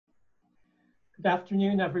Good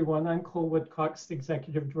afternoon, everyone. I'm Cole Woodcox, the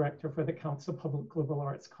Executive Director for the Council of Public Liberal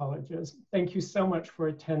Arts Colleges. Thank you so much for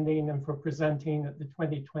attending and for presenting at the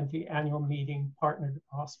 2020 annual meeting, Partner to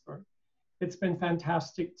Prosper. It's been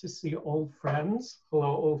fantastic to see old friends, hello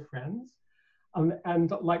old friends,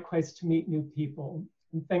 and likewise to meet new people.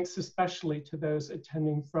 And thanks especially to those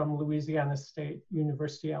attending from Louisiana State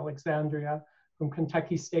University, Alexandria, from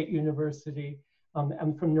Kentucky State University,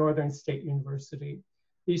 and from Northern State University.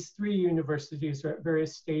 These three universities are at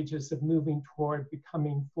various stages of moving toward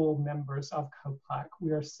becoming full members of COPLAC.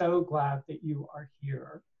 We are so glad that you are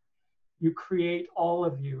here. You create, all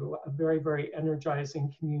of you, a very, very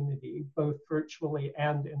energizing community, both virtually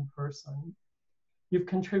and in person. You've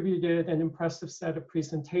contributed an impressive set of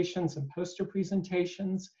presentations and poster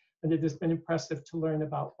presentations, and it has been impressive to learn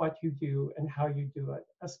about what you do and how you do it,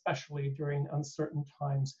 especially during uncertain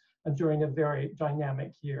times and during a very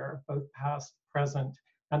dynamic year, both past, present,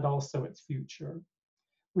 and also its future.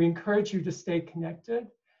 We encourage you to stay connected,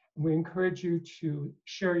 and we encourage you to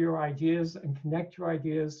share your ideas and connect your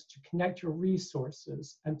ideas, to connect your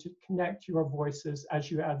resources, and to connect your voices as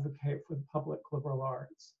you advocate for the public liberal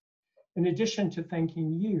arts. In addition to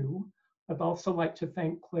thanking you, I'd also like to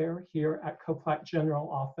thank Claire here at COPLAC General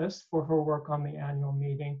Office for her work on the annual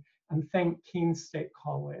meeting, and thank Keene State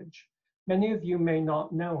College. Many of you may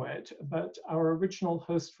not know it, but our original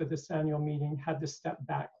host for this annual meeting had to step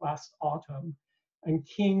back last autumn, and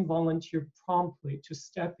Keene volunteered promptly to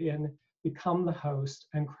step in, become the host,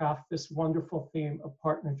 and craft this wonderful theme of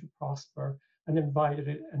Partner to Prosper, and invited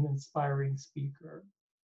an inspiring speaker.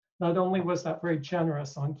 Not only was that very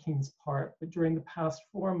generous on Keene's part, but during the past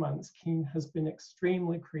 4 months, Keene has been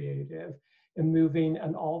extremely creative in moving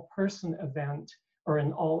an all-person event, or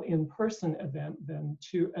an all-in-person event then,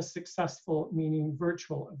 to a successful, meaning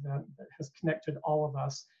virtual event that has connected all of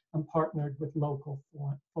us and partnered with local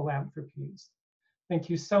philanthropies. Thank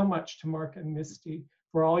you so much to Mark and Misty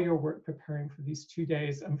for all your work preparing for these 2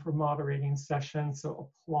 days and for moderating sessions,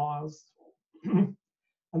 so applause.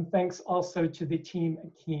 And thanks also to the team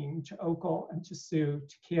at Keene, to Okal and to Sue,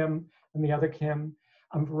 to Kim and the other Kim,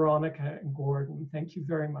 and Veronica and Gordon. Thank you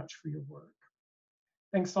very much for your work.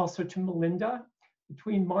 Thanks also to Melinda.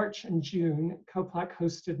 Between March and June, COPLAC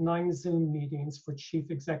hosted 9 Zoom meetings for chief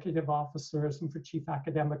executive officers and for chief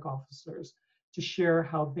academic officers to share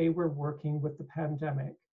how they were working with the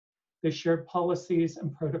pandemic. They shared policies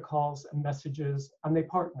and protocols and messages, and they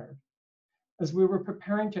partnered. As we were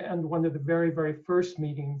preparing to end one of the very, very first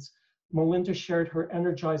meetings, Melinda shared her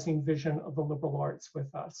energizing vision of the liberal arts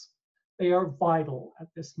with us. They are vital at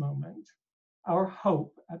this moment. Our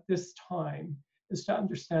hope at this time is to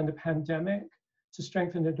understand the pandemic, to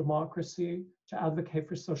strengthen a democracy, to advocate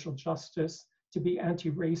for social justice, to be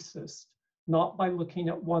anti-racist, not by looking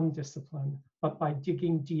at one discipline, but by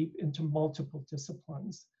digging deep into multiple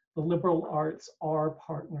disciplines. The liberal arts are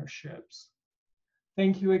partnerships.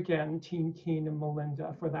 Thank you again, Team Keene and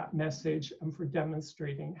Melinda, for that message and for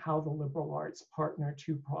demonstrating how the liberal arts partner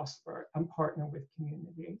to prosper and partner with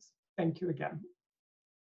communities. Thank you again.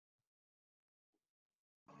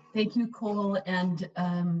 Thank you, Cole, and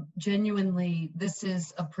genuinely, this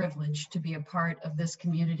is a privilege to be a part of this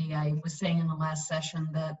community. I was saying in the last session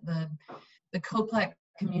that the COPLAC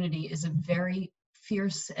community is a very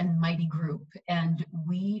fierce and mighty group, and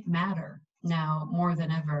we matter now more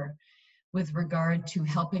than ever with regard to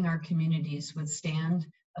helping our communities withstand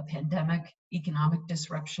a pandemic, economic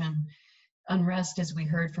disruption, unrest, as we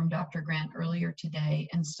heard from Dr. Grant earlier today.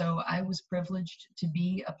 And so I was privileged to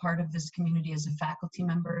be a part of this community as a faculty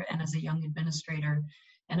member and as a young administrator.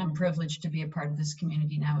 And I'm privileged to be a part of this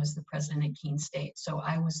community now as the president at Keene State. So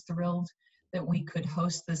I was thrilled that we could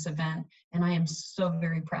host this event. And I am so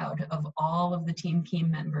very proud of all of the Team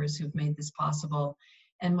Keene members who've made this possible.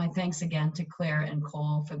 And my thanks again to Claire and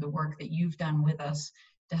Cole for the work that you've done with us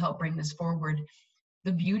to help bring this forward.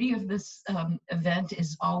 The beauty of this event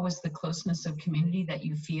is always the closeness of community that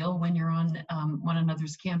you feel when you're on one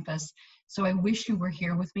another's campus. So I wish you were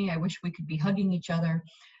here with me. I wish we could be hugging each other,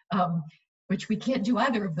 which we can't do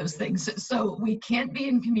either of those things. So we can't be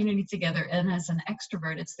in community together. And as an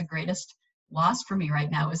extrovert, it's the greatest loss for me right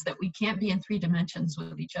now is that we can't be in 3 dimensions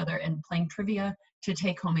with each other and playing trivia to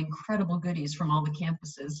take home incredible goodies from all the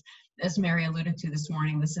campuses. As Mary alluded to this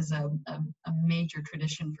morning, this is a major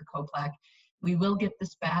tradition for COPLAC. We will get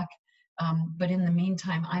this back, but in the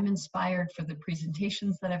meantime, I'm inspired for the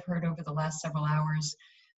presentations that I've heard over the last several hours,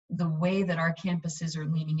 the way that our campuses are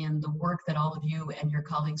leaning in, the work that all of you and your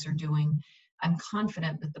colleagues are doing. I'm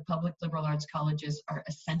confident that the public liberal arts colleges are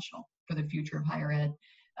essential for the future of higher ed.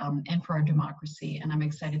 And for our democracy. And I'm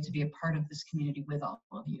excited to be a part of this community with all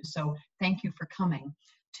of you. So thank you for coming.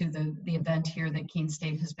 to the event here that Keene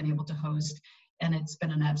State has been able to host. And it's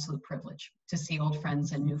been an absolute privilege to see old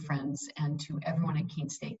friends and new friends. And to everyone at Keene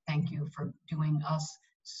State, thank you for doing us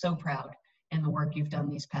so proud in the work you've done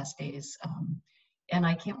these past days. And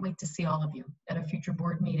I can't wait to see all of you at a future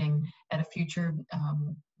board meeting, at a future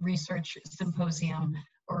research symposium,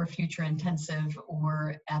 or a future intensive,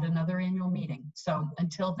 or at another annual meeting. So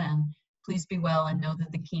until then, please be well and know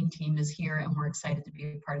that the Keene team is here, and we're excited to be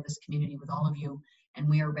a part of this community with all of you, and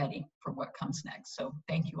we are ready for what comes next. So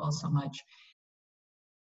thank you all so much.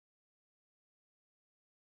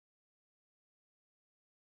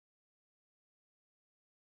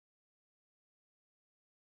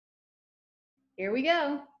 Here we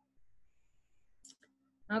go.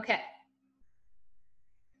 Okay.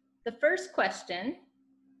 The first question,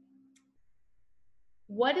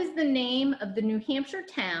 what is the name of the New Hampshire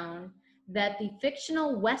town that the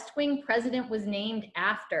fictional West Wing president was named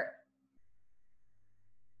after?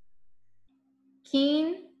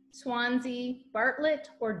 Keene, Swansea, Bartlett,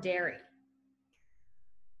 or Derry?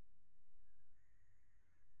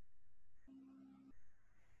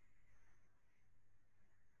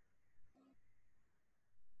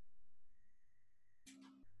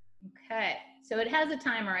 Okay, so it has a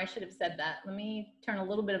timer. I should have said that. Let me turn a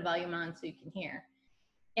little bit of volume on so you can hear.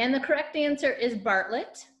 And the correct answer is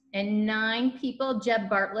Bartlett. And 9 people, Jeb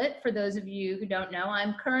Bartlett, for those of you who don't know.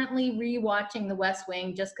 I'm currently re-watching The West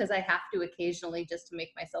Wing just because I have to occasionally just to make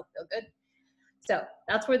myself feel good. So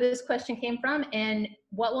that's where this question came from. And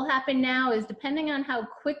what will happen now is, depending on how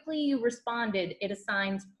quickly you responded, it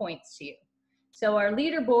assigns points to you. So our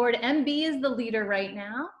leaderboard, MB is the leader right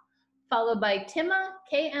now, followed by Tima,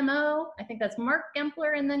 KMO, I think that's Mark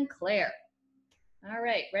Gempler, and then Claire. All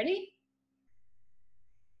right, ready?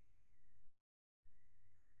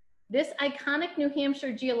 This iconic New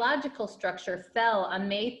Hampshire geological structure fell on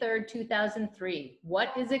May 3rd, 2003. What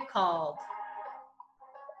is it called?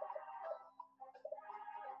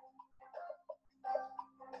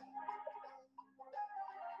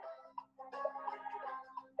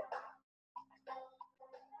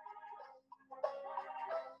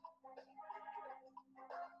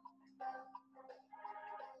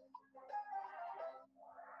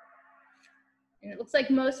 And it looks like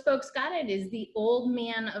most folks got it, is the Old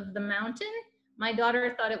Man of the Mountain. My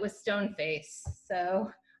daughter thought it was Stoneface, so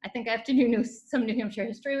I think I have to do some New Hampshire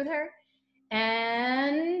history with her.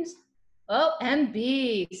 And, oh,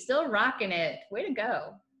 MB, still rocking it. Way to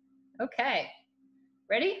go. Okay,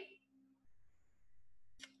 ready?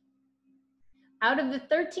 Out of the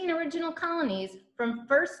 13 original colonies, from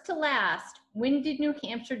first to last, when did New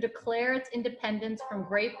Hampshire declare its independence from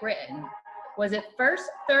Great Britain? Was it 1st,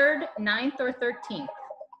 3rd, 9th, or 13th?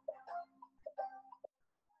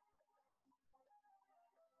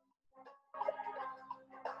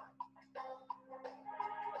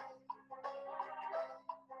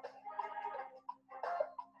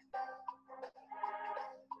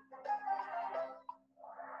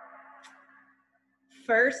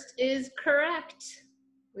 First is correct.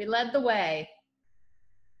 We led the way.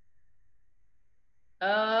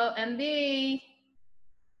 Oh, MB.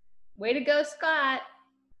 Way to go, Scott.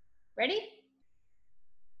 Ready?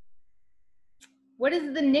 What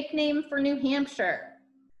is the nickname for New Hampshire?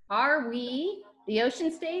 Are we the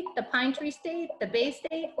Ocean State, the Pine Tree State, the Bay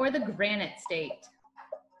State, or the Granite State?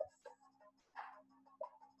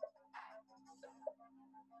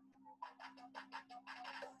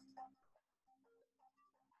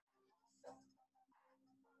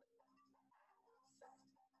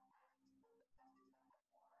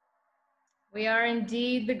 We are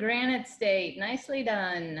indeed the Granite State. Nicely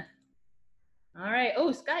done. All right.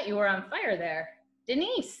 Oh, Scott, you were on fire there.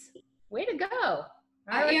 Denise, way to go.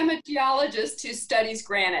 I am a geologist who studies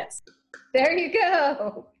granites. There you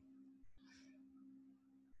go.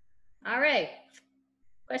 All right.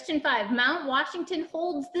 Question 5. Mount Washington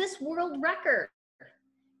holds this world record.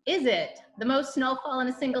 Is it the most snowfall in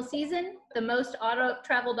a single season, the most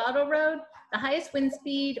traveled auto road, the highest wind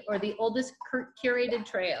speed, or the oldest curated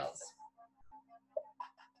trails?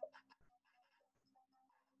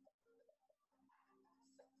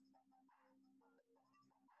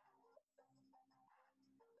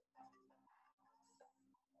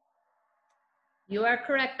 You are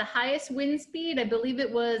correct. The highest wind speed, I believe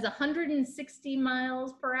it was 160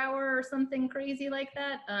 miles per hour or something crazy like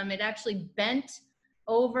that. It actually bent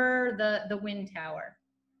over the wind tower.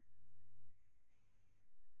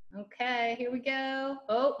 Okay, here we go.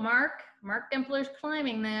 Oh, Mark Gempler's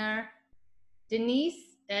climbing there.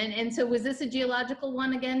 Denise, and so was this a geological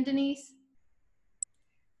one again, Denise?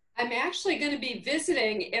 I'm actually going to be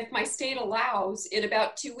visiting, if my state allows, in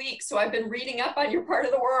about 2 weeks. So I've been reading up on your part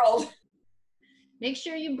of the world. Make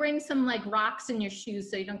sure you bring some like rocks in your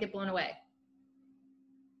shoes so you don't get blown away.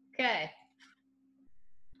 Okay.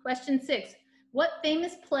 Question 6. What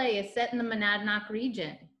famous play is set in the Monadnock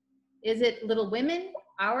region? Is it Little Women,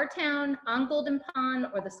 Our Town, On Golden Pond,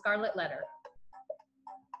 or The Scarlet Letter?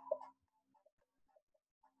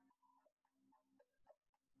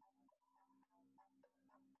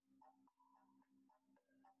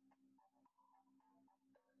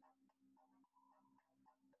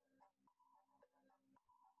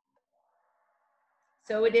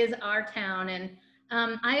 So it is Our Town, and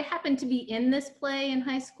I happen to be in this play in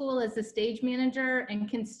high school as the stage manager and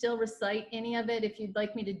can still recite any of it. If you'd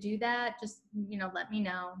like me to do that, just let me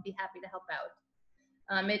know. I'd be happy to help out.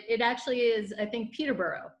 It actually is, I think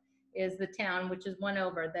Peterborough is the town, which is one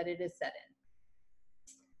over that it is set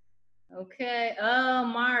in. Okay. Oh,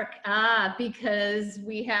 Mark. Because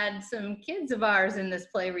we had some kids of ours in this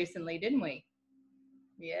play recently, didn't we?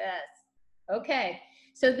 Yes. Okay.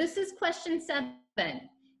 So this is question 7.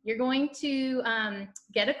 You're going to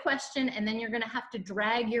get a question, and then you're going to have to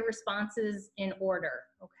drag your responses in order,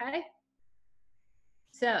 okay?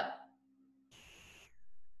 So,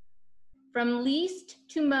 from least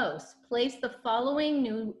to most, place the following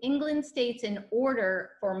New England states in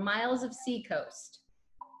order for miles of seacoast.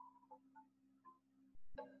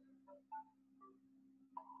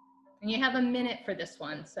 And you have a minute for this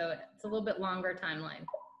one, so it's a little bit longer timeline.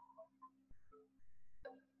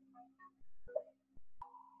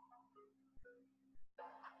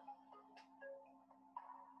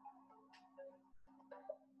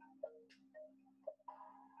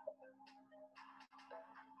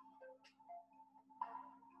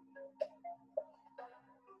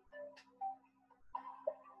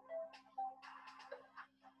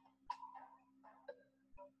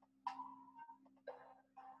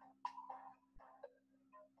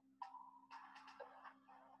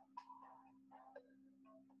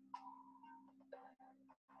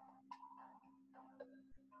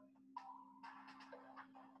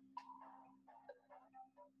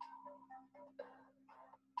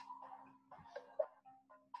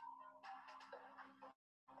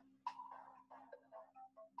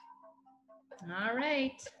 All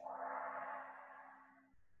right.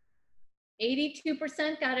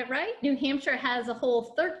 82% got it right. New Hampshire has a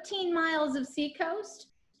whole 13 miles of seacoast,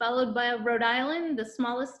 followed by Rhode Island, the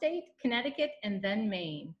smallest state, Connecticut, and then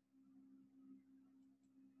Maine.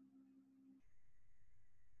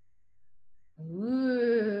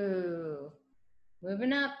 Ooh,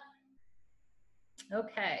 moving up.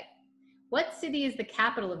 Okay. What city is the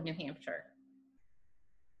capital of New Hampshire?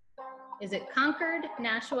 Is it Concord,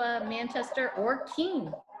 Nashua, Manchester, or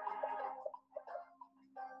Keene?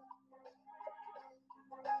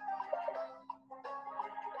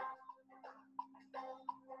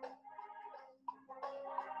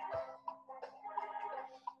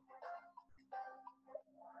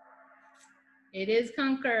 It is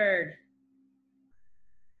Concord.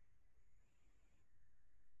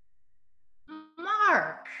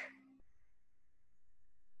 Mark,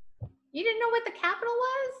 you didn't know what the capital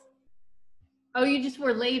was? Oh, you just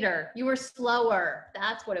were later. You were slower.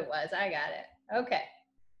 That's what it was. I got it. Okay.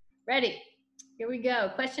 Ready? Here we go.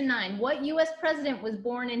 Question 9. What U.S. president was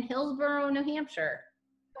born in Hillsborough, New Hampshire?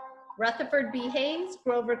 Rutherford B. Hayes,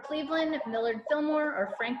 Grover Cleveland, Millard Fillmore,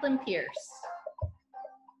 or Franklin Pierce?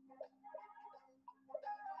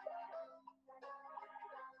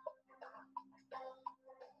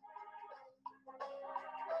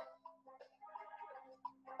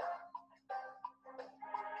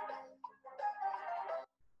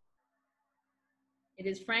 It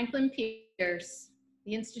is Franklin Pierce.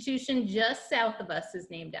 The institution just south of us is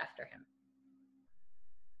named after him.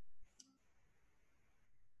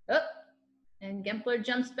 Oh, and Gempler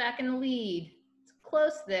jumps back in the lead. It's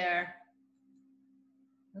close there.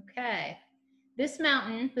 Okay. This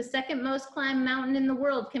mountain, the second most climbed mountain in the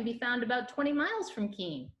world, can be found about 20 miles from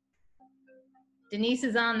Keene. Denise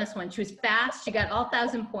is on this one. She was fast. She got all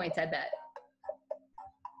 1,000 points, I bet.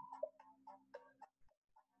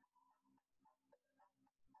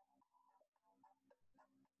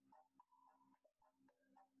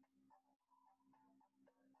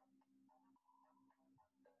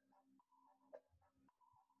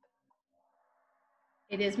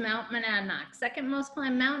 It is Mount Monadnock. Second most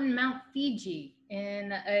climbed mountain, Mount Fiji,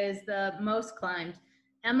 is the most climbed.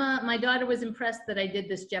 Emma, my daughter, was impressed that I did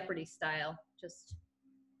this Jeopardy style. Just,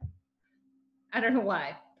 I don't know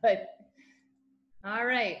why, but all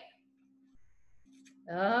right.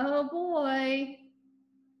 Oh boy.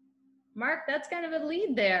 Mark, that's kind of a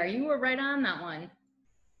lead there. You were right on that one.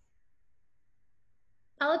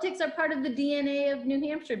 Politics are part of the DNA of New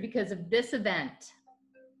Hampshire because of this event.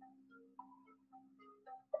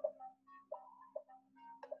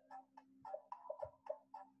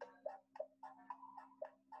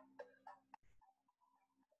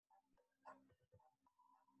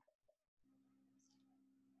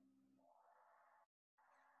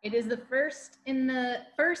 It is the first in the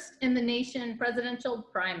nation presidential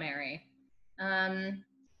primary.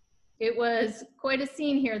 It was quite a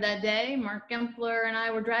scene here that day. Mark Gempler and I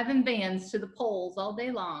were driving vans to the polls all day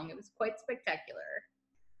long. It was quite spectacular.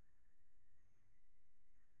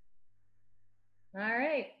 All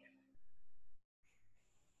right.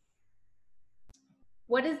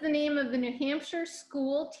 What is the name of the New Hampshire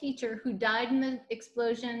school teacher who died in the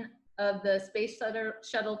explosion of the Space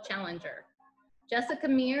Shuttle Challenger? Jessica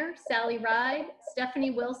Meir, Sally Ride,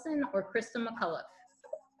 Stephanie Wilson, or Krista McCullough?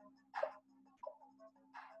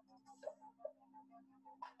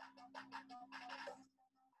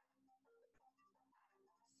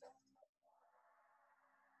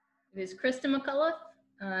 It is Krista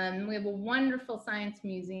McCullough. We have a wonderful science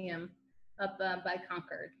museum up by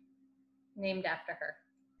Concord, named after her.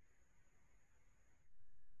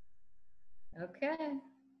 Okay.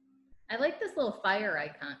 I like this little fire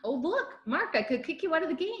icon. Oh, look, Mark, I could kick you out of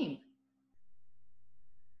the game.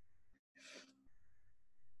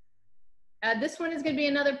 This one is going to be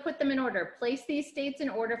another put them in order. Place these states in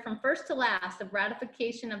order from first to last of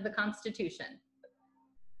ratification of the Constitution.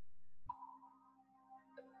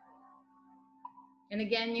 And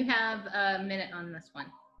again, you have a minute on this one.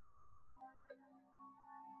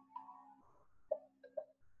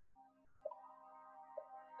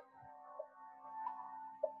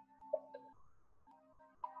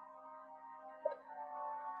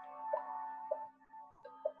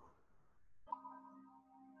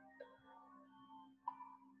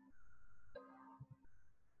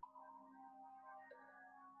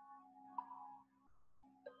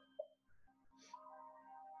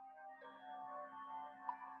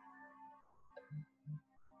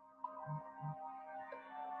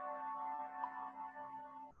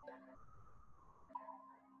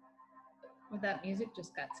 Well, that music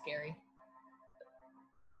just got scary.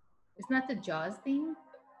 Isn't that the Jaws theme?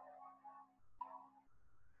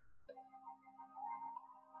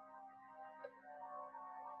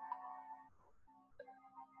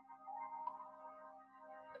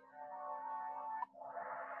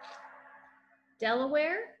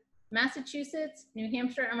 Delaware, Massachusetts, New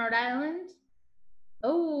Hampshire, and Rhode Island.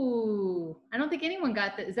 Oh, I don't think anyone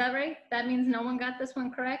got that. Is that right? That means no one got this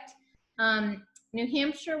one correct. New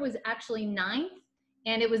Hampshire was actually 9th,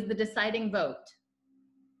 and it was the deciding vote.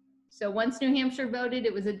 So once New Hampshire voted,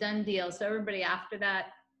 it was a done deal. So everybody after that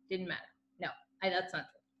didn't matter. No, that's not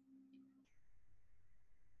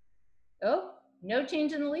true. Oh, no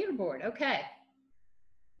change in the leaderboard. Okay.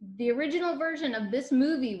 The original version of this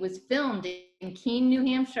movie was filmed in Keene, New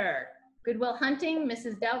Hampshire. Good Will Hunting,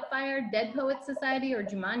 Mrs. Doubtfire, Dead Poets Society, or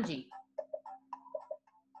Jumanji?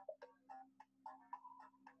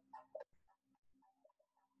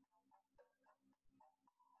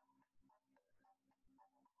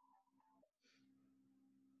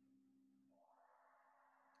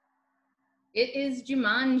 It is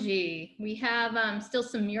Jumanji. We have still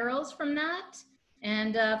some murals from that.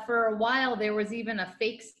 And for a while, there was even a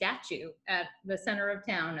fake statue at the center of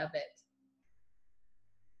town of it.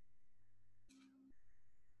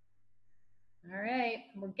 All right,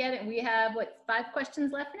 we have what, 5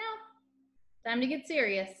 questions left now? Time to get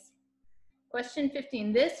serious. Question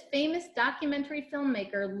 15, this famous documentary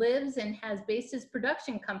filmmaker lives and has based his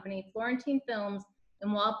production company, Florentine Films,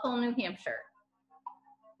 in Walpole, New Hampshire.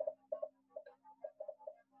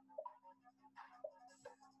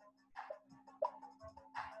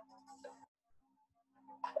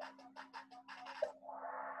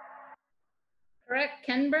 Correct,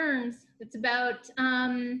 Ken Burns. It's about, I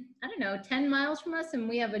don't know, 10 miles from us, and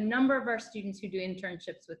we have a number of our students who do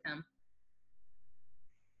internships with him.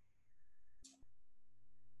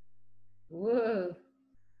 Whoa.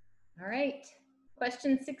 All right.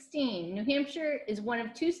 Question 16. New Hampshire is one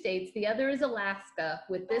of 2 states. The other is Alaska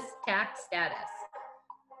with this tax status.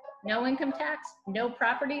 No income tax, no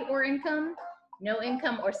property or income, no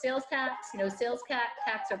income or sales tax, no sales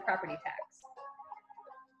tax or property tax.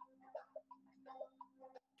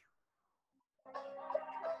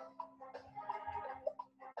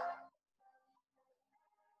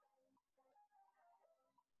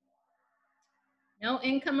 No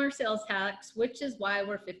income or sales tax, which is why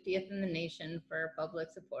we're 50th in the nation for public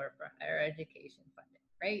support for higher education funding,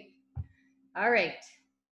 right? All right.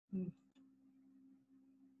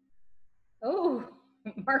 Oh,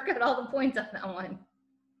 Mark got all the points on that one,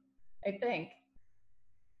 I think.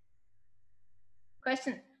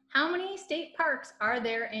 Question, how many state parks are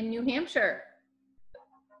there in New Hampshire?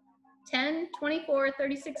 10, 24,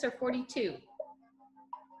 36, or 42?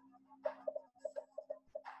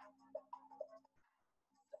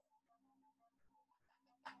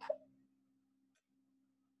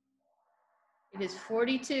 It It is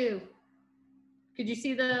 42. Could you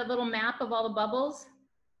see the little map of all the bubbles?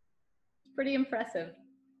 It's pretty impressive.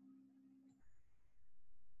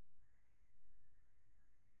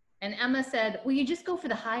 And Emma said, well, you just go for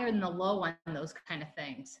the higher and the low on those kind of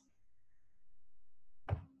things.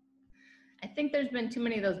 I think there's been too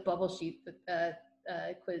many of those bubble sheet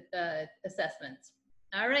assessments.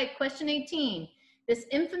 All right, question 18. This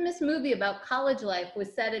infamous movie about college life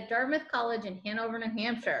was set at Dartmouth College in Hanover, New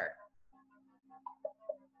Hampshire.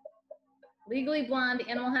 Legally Blonde,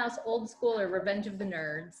 Animal House, Old School, or Revenge of the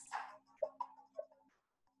Nerds?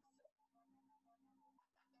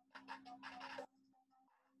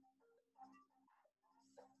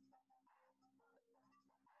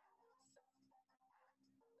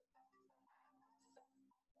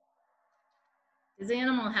 Is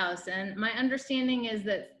Animal House, and my understanding is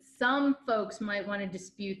that some folks might want to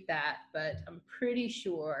dispute that, but I'm pretty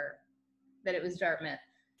sure that it was Dartmouth.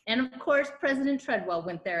 And of course, President Treadwell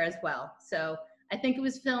went there as well. So I think it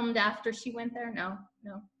was filmed after she went there. No.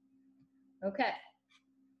 Okay.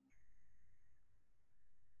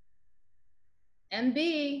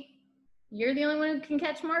 MB, you're the only one who can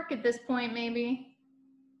catch Mark at this point, maybe.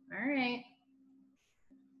 All right.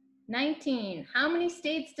 19, how many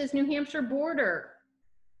states does New Hampshire border?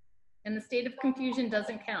 And the state of confusion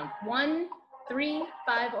doesn't count. 1, 3,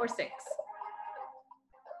 5, or 6.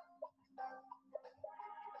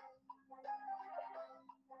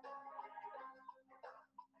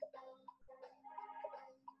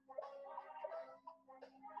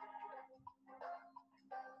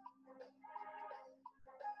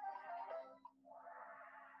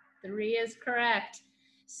 Three is correct.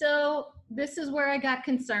 So this is where I got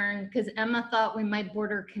concerned because Emma thought we might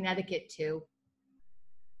border Connecticut too.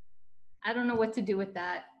 I don't know what to do with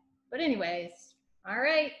that. But anyways, all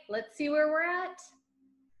right, let's see where we're at.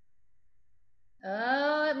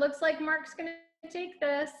 Oh, it looks like Mark's gonna take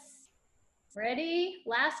this. Ready?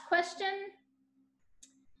 Last question.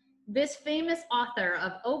 This famous author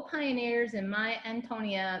of O Pioneers and My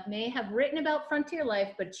Antonia may have written about frontier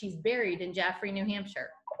life, but she's buried in Jaffrey, New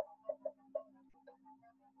Hampshire.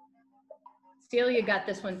 Celia got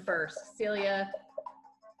this one first. Celia.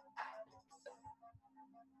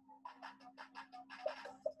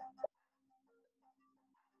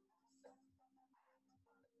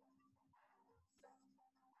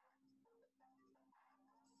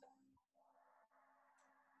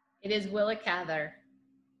 It is Willa Cather.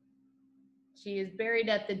 She is buried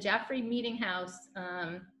at the Jaffrey Meeting House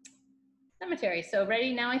Cemetery. So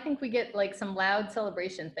ready? Now I think we get like some loud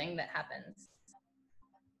celebration thing that happens.